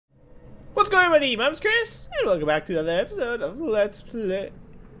going on, everybody? My name's Chris, and welcome back to another episode of Let's Play.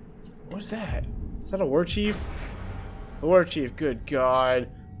 What is that? Is that a war chief? The war chief, good god.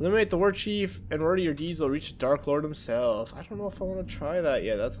 Eliminate the war chief, and word of your deeds will reach the Dark Lord himself. I don't know if I want to try that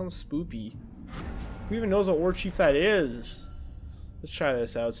yet. That sounds spoopy. Who even knows what war chief that is? Let's try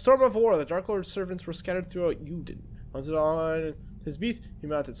this out. Storm of war. The Dark Lord's servants were scattered throughout Uden. Mounted on his beast, he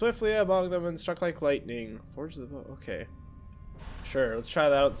mounted swiftly among them and struck like lightning. Forge the bow. Okay. Sure, let's try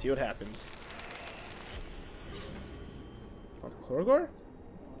that out and see what happens. Oh, the Korgor?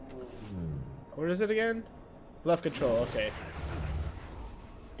 Where is it again? Left control, okay.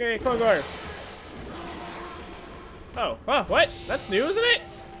 Okay, Korgor. Oh, what? That's new, isn't it?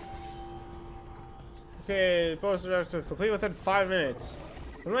 Okay, bonus objective complete within 5 minutes.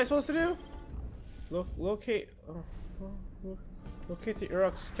 What am I supposed to do? Locate the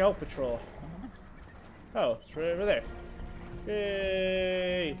Uruk Scout Patrol. Oh, it's right over there.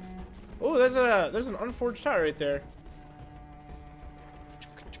 Yay! Oh, there's an unforged tower right there.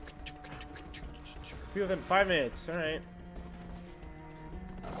 Be within 5 minutes. All right.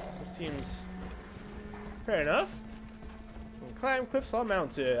 That seems fair enough. Climb cliffs while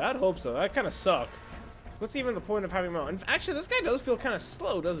mounted. I'd hope so. That kind of suck. What's even the point of having mountain? Actually, this guy does feel kind of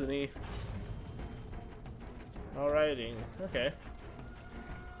slow, doesn't he? Alrighty. Okay.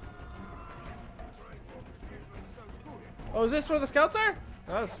 Oh, is this where the scouts are?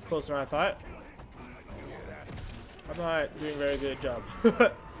 Oh, that was closer than I thought. I'm not doing a very good job.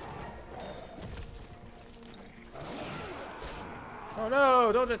 Oh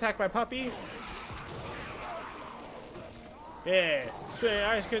no, don't attack my puppy. Yeah, swing,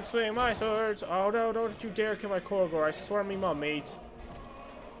 I can swing my swords. Oh no, don't you dare kill my Korgor. I swear me mum, mate.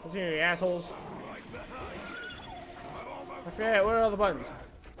 Listen here, you assholes. I forget, what are all the buttons?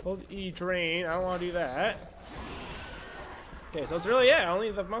 Hold E, drain. I don't want to do that. Okay, so it's really, yeah, only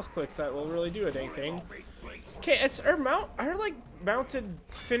the mouse clicks that will really do anything. Okay, it's our like mounted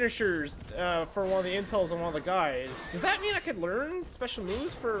finishers for one of the intels on one of the guys. Does that mean I could learn special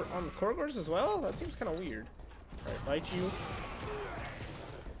moves for on Korgors as well? That seems kind of weird. All right, bite you.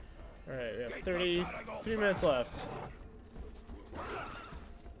 All right, we have 33 minutes left. All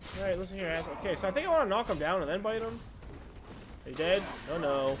right, listen here, ass. Okay, so I think I want to knock him down and then bite him. Are you dead? Oh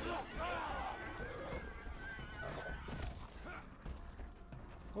no.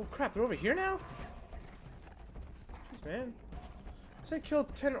 Oh crap, they're over here now? Jeez, man. I said kill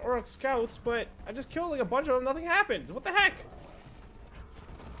 10 Uruk scouts, but I just killed like a bunch of them, nothing happens. What the heck?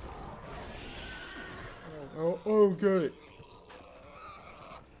 Oh, good.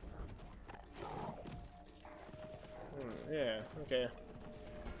 Yeah, okay.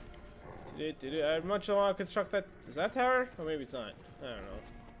 I much want to construct that. Is that tower? Or maybe it's not. I don't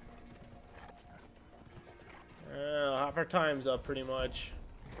know. Half our time's up pretty much.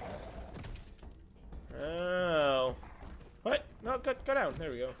 Oh. What? No, go down. There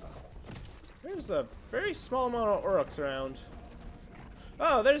we go. There's a very small amount of Uruks around.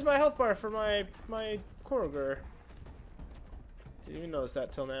 Oh, there's my health bar for my Korgor. Didn't even notice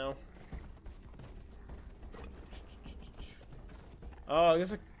that till now. Oh,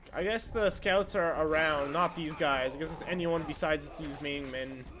 I guess the scouts are around, not these guys. I guess it's anyone besides these main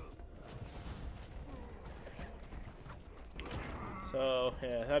men. So,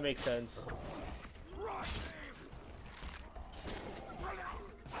 yeah, that makes sense.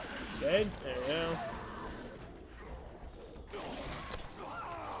 Dead? There we go.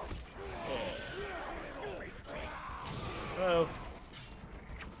 Yeah. Uh-oh.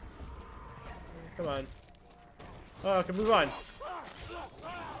 Come on. Oh, I can move on.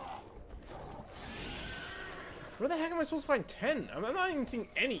 Where the heck am I supposed to find 10? I'm not even seeing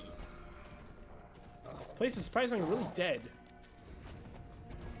any. This place is surprisingly really dead.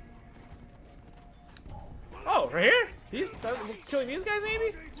 Oh, right here? Killing these guys,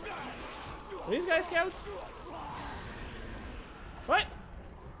 maybe? Are these guys scouts? What?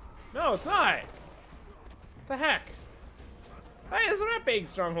 No, it's not. What the heck? Hey, this is a rat bag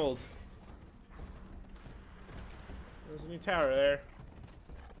stronghold. There's a new tower there.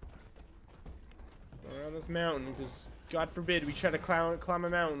 Around this mountain, because God forbid we try to climb a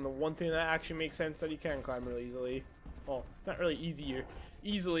mountain. The one thing that actually makes sense that you can climb really easily. Well, not really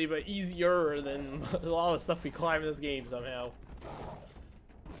easily, but easier than a lot of stuff we climb in this game somehow.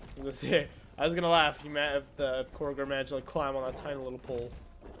 I was gonna laugh if the Korgor managed to like, climb on that tiny little pole.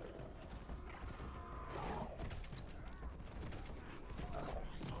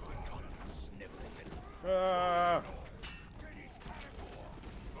 I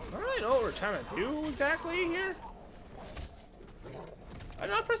don't really know what we're trying to do exactly here. I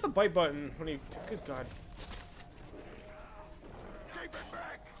did not press the bite button when he. Good God.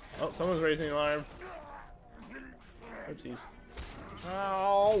 Oh, someone's raising the alarm. Oopsies.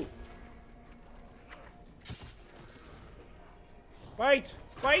 Ow! Fight!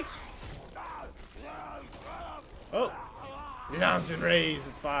 Fight! Oh! The alarm's been raised.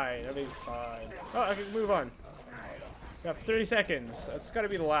 It's fine. Everything's fine. Oh, I can move on. We have 30 seconds. That's got to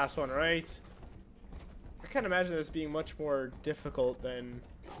be the last one, right? I can't imagine this being much more difficult than,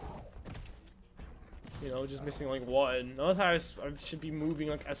 you know, just missing like one. Unless I should be moving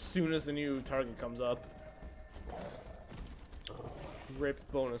like as soon as the new target comes up. Rip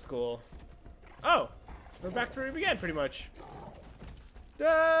bonus goal. Oh! We're back to where we began, pretty much.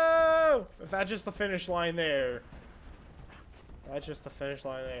 No! If that's just the finish line there. That's just the finish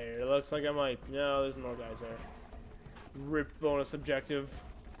line there. It looks like I might. No, there's more guys there. Rip bonus objective.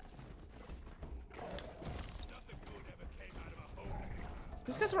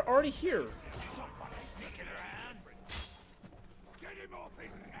 These guys are already here.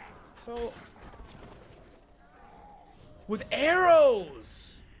 So, with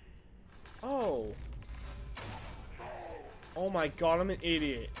arrows. Oh. Oh my god, I'm an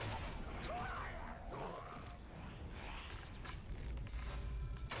idiot.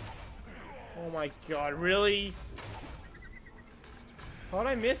 Oh my god, really? How did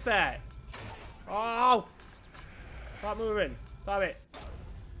I miss that? Oh! Stop moving. Stop it.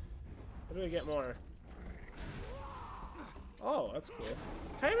 How do I get more? Oh, that's cool.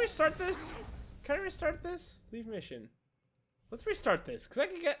 Can I restart this? Can I restart this? Leave mission. Let's restart this, because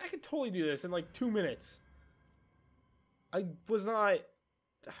I could totally do this in like 2 minutes. I was not...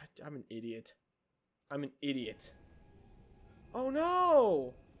 I'm an idiot. I'm an idiot. Oh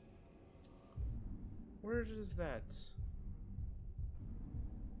no! Where is that?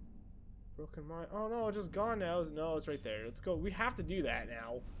 Broken mind. Oh no, it's just gone now. No, it's right there. Let's go. We have to do that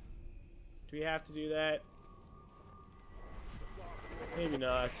now. Do we have to do that? Maybe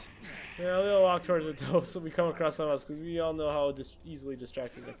not. Yeah, we'll walk towards it though, so we come across someone else, because we all know how easily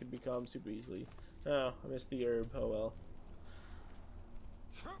distracted that can become super easily. Oh, I missed the herb. Oh well.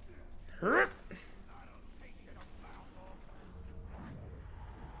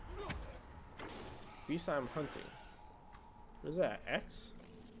 Beast I'm hunting. What is that? X?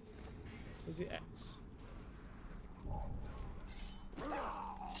 Where's the X?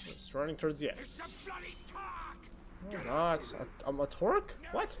 It's running towards the X. No, not. I'm a torque?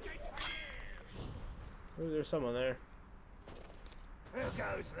 What? Oh, there's someone there. Who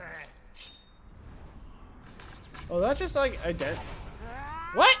goes there? Oh, that's just like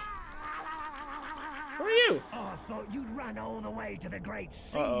What? Who are you? Oh, I thought you'd run all the way to the Great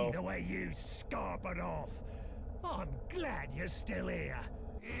Sea the way you scarpered off. I'm glad you're still here.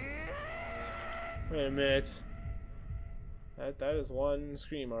 Wait a minute. That is one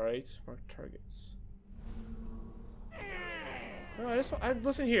scream, alright. Mark targets. No,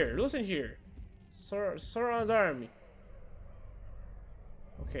 listen here. Listen here. Sauron's army.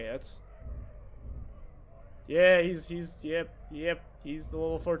 Okay, that's... Yeah, he's yep, he's the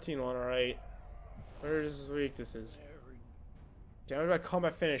level 14 one, alright. Where's his weaknesses? Damage by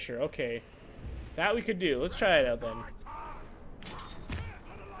combat finisher, okay. That we could do. Let's try it out then.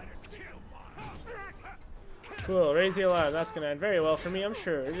 Cool, raise the alarm. That's gonna end very well for me, I'm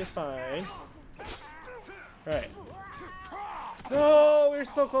sure. Just fine. Alright. No, we're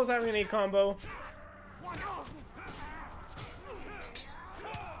so close to having an 8 combo.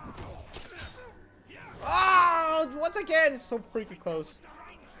 Oh, once again, so freaking close.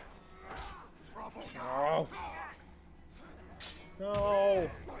 Oh. No.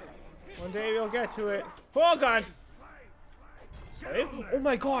 One day we'll get to it. Oh god. Save? Oh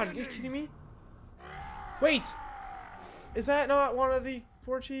my god, are you kidding me? Wait. Is that not one of the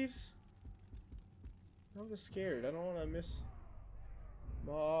 4 chiefs? I'm just scared. I don't want to miss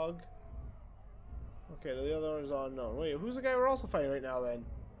Mog. Okay, the other one is unknown. Wait, who's the guy we're also fighting right now then?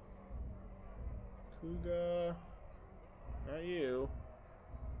 Kuga. Not you.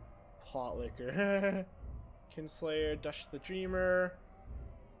 Potlicker. Kinslayer, Dush the Dreamer.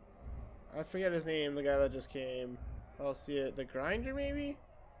 I forget his name, the guy that just came. I'll see it. The Grinder, maybe?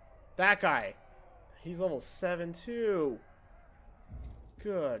 That guy. He's level 7 too.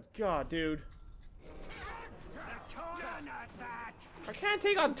 Good God, dude. I can't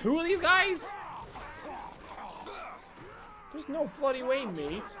take on 2 of these guys? There's no bloody way,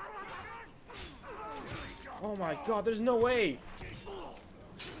 mate. Oh my god, there's no way.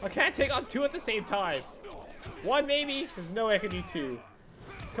 I can't take on 2 at the same time. 1 maybe? There's no way I can do 2.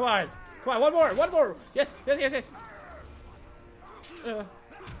 Come on. Come on, one more. Yes.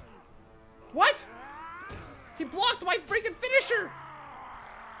 What? He blocked my freaking finisher.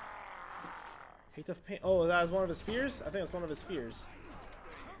 Hate of pain. Oh, that was one of his fears? I think it's one of his fears.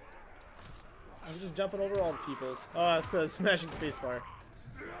 I'm just jumping over all the peoples. Oh, that's because smashing spacebar.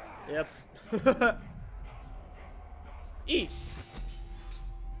 Yep. E!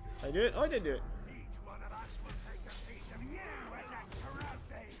 Did I do it? Oh, I did do it.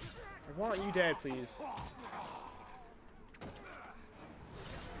 I want you dead, please.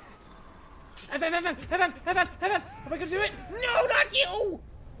 FF! Am I gonna do it? No, not you!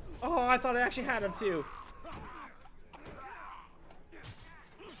 Oh, I thought I actually had him too.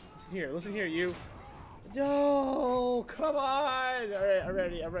 Listen here, you. No, come on! Alright, I'm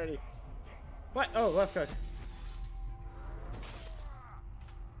ready. What? Oh, left click.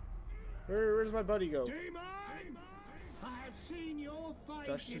 Where's my buddy go? Demon! I have seen your face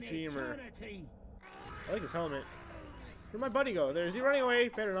Dusty in Dreamer. eternity. I like his helmet. Where'd my buddy go? Is he running away?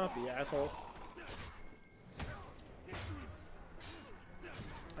 Better not be, asshole.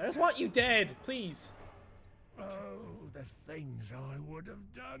 I just want you dead, please. Oh, the things I would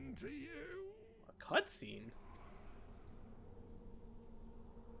have done to you. A cutscene?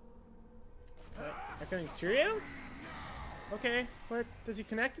 I can cure him? Okay, but does he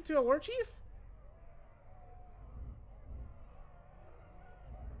connect it to a war chief?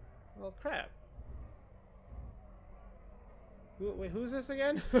 Well, crap. Wait, who's this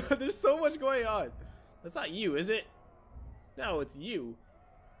again? There's so much going on. That's not you, is it? No, it's you.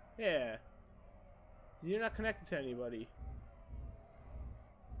 Yeah. You're not connected to anybody.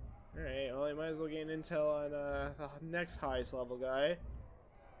 Alright, well, I might as well gain intel on the next highest level guy.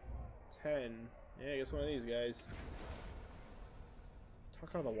 10. Yeah, I guess one of these guys.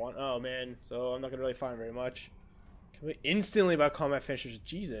 Talk on the one. Oh, man. So I'm not going to really find very much. Can we instantly about combat finishers?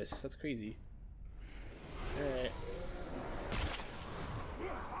 Jesus, that's crazy. Alright.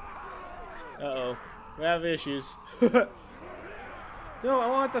 Uh-oh. We have issues. No, I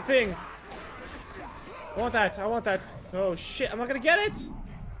want the thing. I want that. Oh, shit. I'm not going to get it.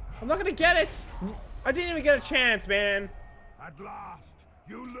 I didn't even get a chance, man. At last,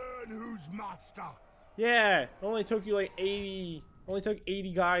 you learn who's master. Yeah, it only took you like 80. Only took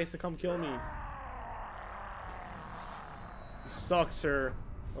 80 guys to come kill me. You suck, sir.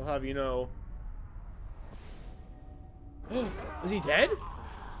 I'll have you know. Oh, is he dead?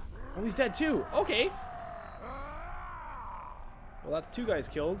 Oh, he's dead too. Okay. Well, that's 2 guys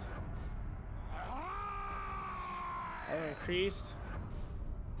killed. Power increased.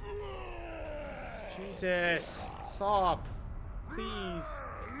 Jesus. Stop. Please.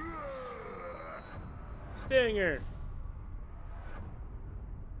 Stinger.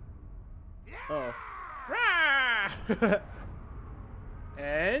 Oh. Rah!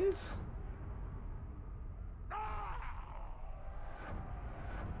 And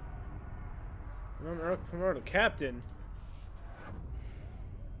promoted captain.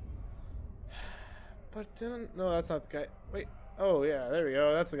 But then no, that's not the guy. Wait. Oh yeah, there we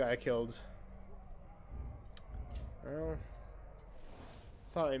go. That's the guy I killed. Well,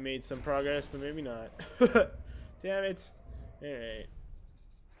 thought I made some progress, but maybe not. Damn it. Alright.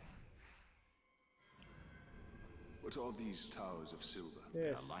 What are these towers of silver? Yes. They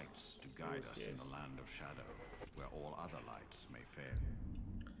are lights to guide us in the land of shadow, where all other lights may fail.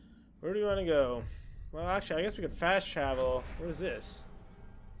 Where do you want to go? Well, actually, I guess we could fast travel. What is this?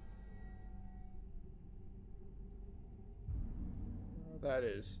 What that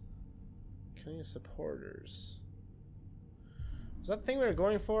is? Killing supporters. Was that the thing we were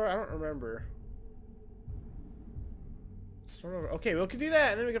going for? I don't remember. Okay, we could do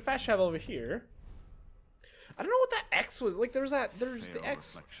that, and then we could fast travel over here. I don't know what that X was. Like, there's the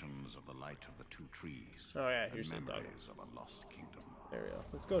X. Reflections of the light of the 2 trees. Oh yeah, here's the dog. Memories of a lost kingdom. There we go.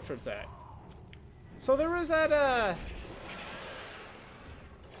 Let's go towards that. So there was that.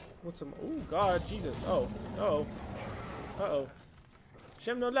 What's some? Oh God, Jesus! Oh, uh-oh.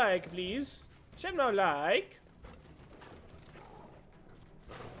 Shem no like, please. Shem no like.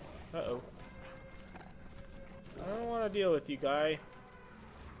 Uh-oh. I don't want to deal with you, guy.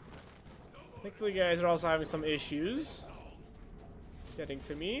 Thankfully, you guys are also having some issues getting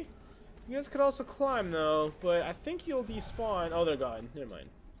to me. You guys could also climb, though, but I think you'll despawn. Oh, they're gone. Never mind.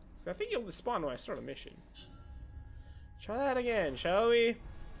 So I think you'll despawn when I start a mission. Try that again, shall we?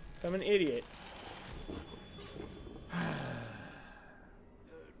 I'm an idiot.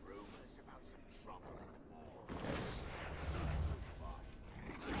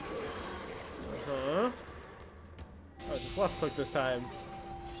 Uh-huh. Oh, just left click this time.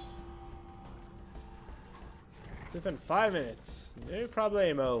 Within 5 minutes. No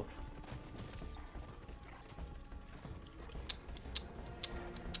problemo.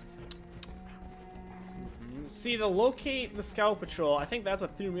 See, the locate the scout patrol, I think that's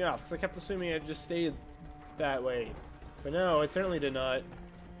what threw me off, because I kept assuming it just stayed that way. But no, it certainly did not.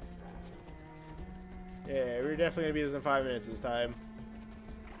 Yeah, we're definitely gonna beat this in 5 minutes this time.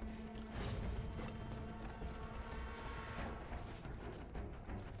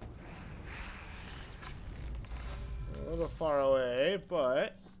 A little far away,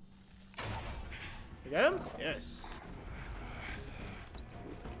 but... You got him? Yes.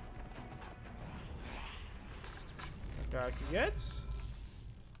 That I can get.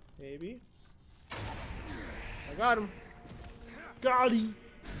 Maybe. I got him. Got him.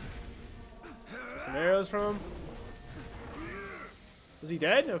 So some arrows from him. Was he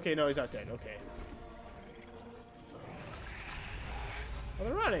dead? Okay, no, he's not dead. Okay. Oh,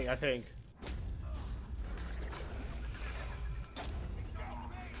 they're running, I think.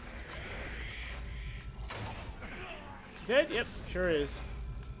 Dead? Yep, sure is.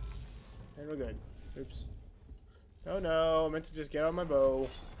 And we're good. Oops. Oh no, I meant to just get on my bow.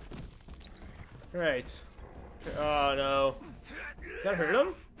 Alright. Oh no. Does that hurt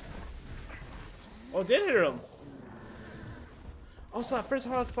him? Oh, it did hit him. Oh, so that first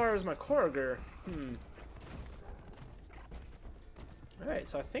health bar is my Korriger. Alright,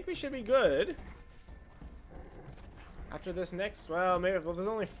 so I think we should be good. After this next, well, maybe, well, there's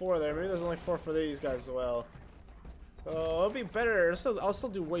only 4 there. Maybe there's only 4 for these guys as well. So it'll be better. I'll still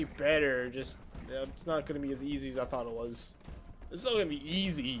do way better. Just, yeah, it's not going to be as easy as I thought it was. It's still going to be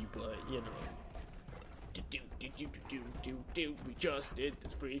easy, but, you know. We just did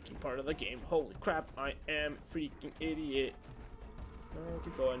this freaking part of the game. Holy crap, I am a freaking idiot. Oh,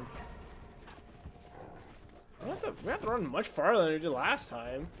 keep going. We have to run much farther than we did last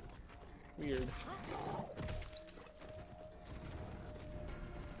time. Weird.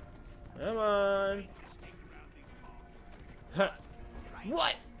 Come on. Huh.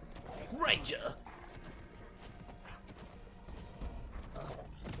 What? Ranger.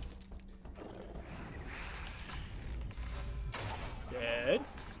 Dead.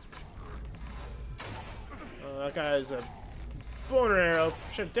 Oh, that guy has a boner arrow.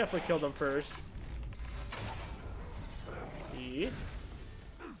 Should have definitely killed him first.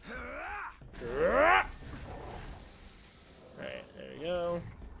 Alright, there we go.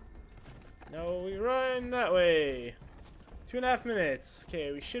 Now we run that way. 2.5 minutes.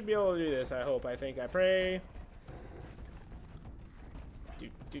 Okay, we should be able to do this, I hope, I think, I pray. Oh,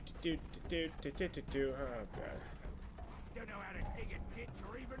 God. Don't know how to dig a ditch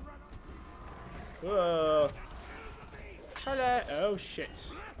or even run. Whoa. Hello. Oh, shit.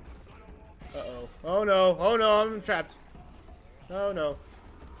 Uh-oh. Oh, no. Oh, no, I'm trapped. Oh, no.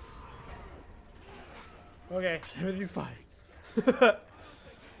 Okay, everything's fine.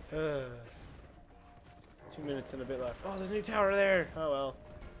 2 minutes and a bit left. Oh, there's a new tower there. Oh, well.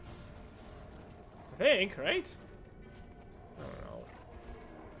 I think, right? I don't know.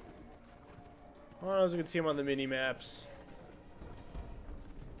 Well, as you can see them on the mini-maps.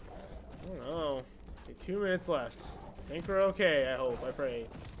 I don't know. Okay, 2 minutes left. I think we're okay, I hope. I pray.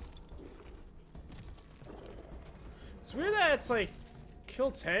 It's weird that it's like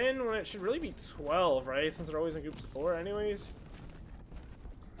kill 10 when it should really be 12, right? Since they're always in groups of 4 anyways.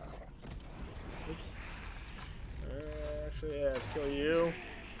 Oops. Actually, yeah, let's kill you.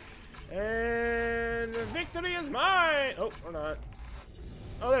 And victory is mine! Oh, or not.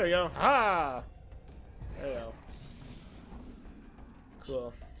 Oh, there we go. Ha! There we go.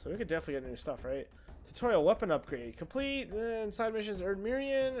 Cool. So we could definitely get new stuff, right? Tutorial weapon upgrade. Complete. Then side missions earn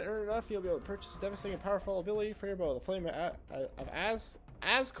Mirian. Earn enough, you'll be able to purchase devastating and powerful ability for your bow. The flame of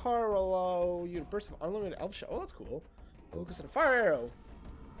Ascar will allow you to burst of unlimited elf shot. Oh, that's cool. Focus on a fire arrow.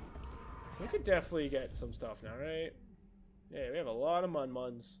 So we could definitely get some stuff now, right? Yeah, we have a lot of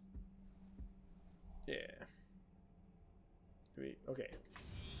muns. Yeah. Okay.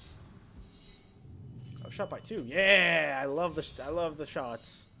 Oh, shot by 2. Yeah, I love the shots.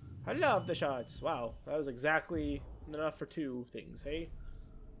 I love the shots. Wow, that was exactly enough for 2 things. Hey,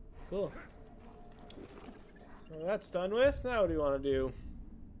 cool. Well, that's done with. Now what do you want to do?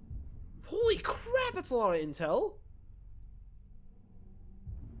 Holy crap, that's a lot of intel.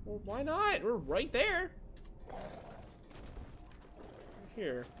 Well, why not? We're right there.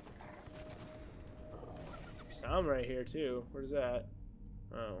 Here. Some right here too. Where's that?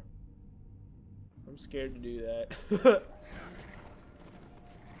 Oh. I'm scared to do that. Can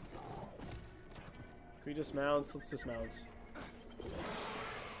we dismount? Let's dismount.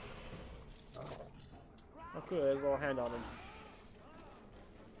 Oh, cool. There's a little hand on him.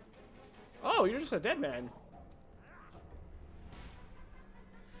 Oh, you're just a dead man.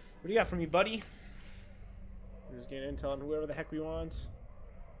 What do you got for me, buddy? We're just getting intel on whoever the heck we want.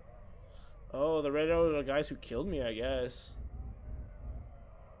 Oh, the red arrow are the guys who killed me, I guess.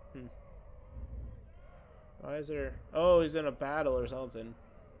 Why is there... Oh, he's in a battle or something.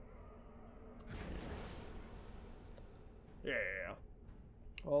 Yeah.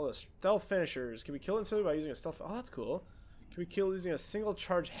 All the stealth finishers. Can we kill instantly by using a stealth? Oh, that's cool. Can we kill using a single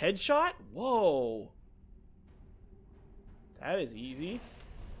charge headshot? Whoa. That is easy.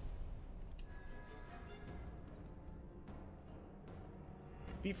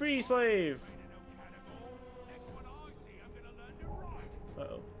 Be free, slave.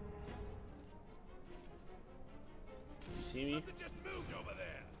 Uh-oh. You see me?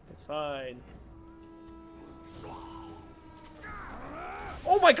 It's fine.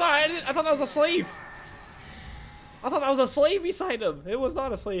 Oh my god, I thought that was a slave! I thought that was a slave beside him! It was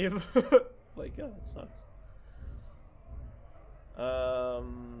not a slave. My god, that sucks.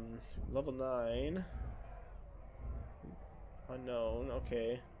 Level 9. Unknown,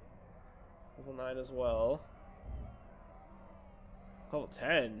 okay. Level 9 as well. Level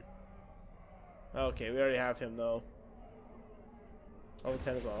 10. Okay, we already have him though. Level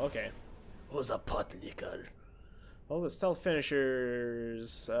 10 as well, okay. Who's a pot liquor? Oh, the stealth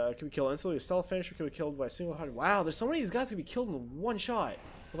finishers. Can we kill instantly with stealth finisher? Can we kill by single headshot? Wow, there's so many of these guys can be killed in one shot.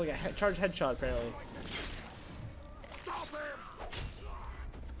 With like a charged headshot, apparently.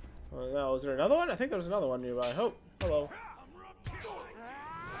 Oh no, is there another one? I think there was another one nearby. Oh, hello.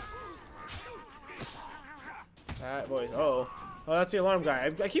 Alright, boys. Uh-oh. Oh, that's the alarm guy.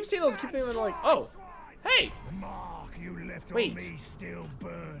 I keep seeing those, keep thinking they're like, oh, hey! The mark you left Wait. on me still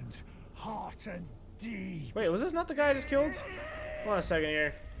burns hot and deep. Wait, was this not the guy I just killed? Hold on a second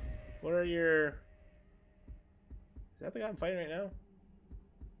here. What are your... Is that the guy I'm fighting right now?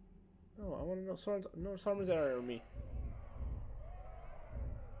 No, I want to know swords. No swords that are me.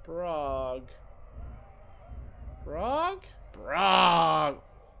 Brog.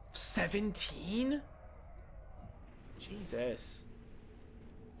 17? Jesus.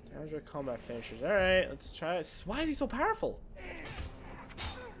 Damage with combat finishers. Alright, let's try it. Why is he so powerful?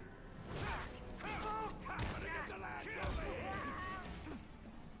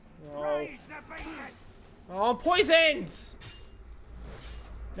 Oh. Oh, I'm poisoned!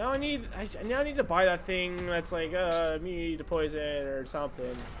 Now I need to buy that thing that's like me to poison or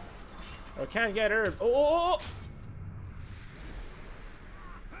something. Or can't get herb. Oh!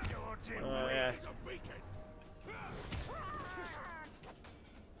 Oh yeah.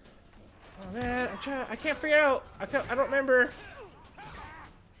 Oh man, I'm trying. I can't figure it out. I don't remember.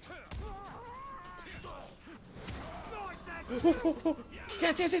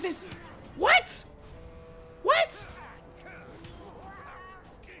 Yes. What? What?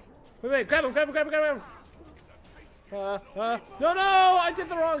 Wait, grab him. No, I did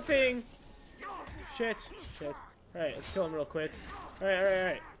the wrong thing. Shit. Alright, let's kill him real quick.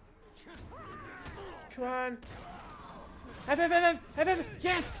 Alright. Come on. F.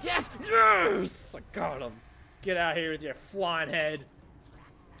 Yes. I got him. Get out here with your flying head.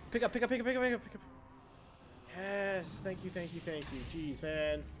 Pick up. Yes, thank you. Jeez,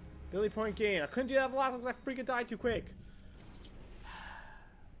 man. Billy point gain. I couldn't do that the last one because I freaking died too quick.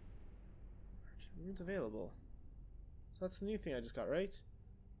 Runes available. So that's the new thing I just got, right?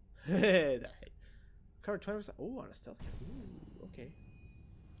 Covered 20%. Oh, on a stealth. Ooh, okay.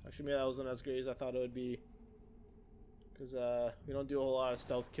 Actually, maybe that wasn't as great as I thought it would be. Because we don't do a whole lot of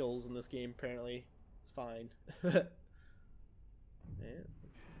stealth kills in this game, apparently. It's fine. Man,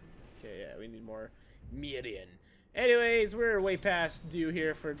 okay, yeah, we need more Mirian. Anyways, we're way past due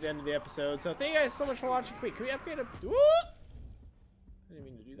here for the end of the episode. So thank you guys so much for watching. Wait, can we upgrade a... Whoop! I didn't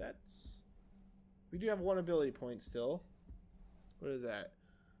mean to do that. We do have one ability point still. What is that?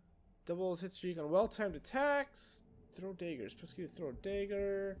 Doubles hit streak on well-timed attacks. Throw daggers. Press Q to throw a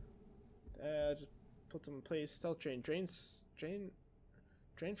dagger. Just put them in place. Stealth drain. Drain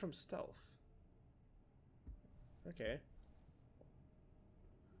from stealth. Okay.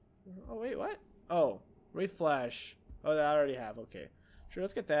 Oh wait, what? Oh, Wraith Flash. Oh, that I already have. Okay, sure.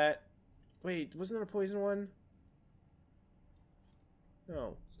 Let's get that. Wait, wasn't there a poison one?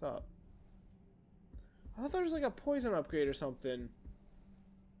 No, stop. I thought there was like a poison upgrade or something.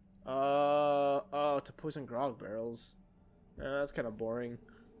 Oh, to poison grog barrels. That's kind of boring.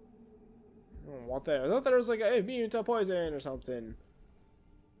 I don't want that. I thought there was like a immune to poison or something.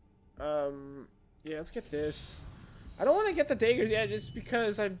 Yeah, let's get this. I don't want to get the daggers yet just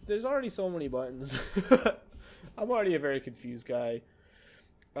because there's already so many buttons. I'm already a very confused guy.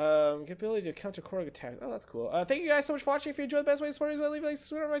 Ability to counter core attack. Oh, that's cool. Thank you guys so much for watching. If you enjoyed the best way to support me, leave a like,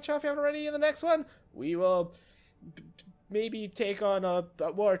 subscribe on my channel if you haven't already. In the next one, we will maybe take on a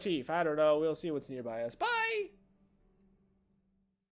war chief. I don't know. We'll see what's nearby us. Bye!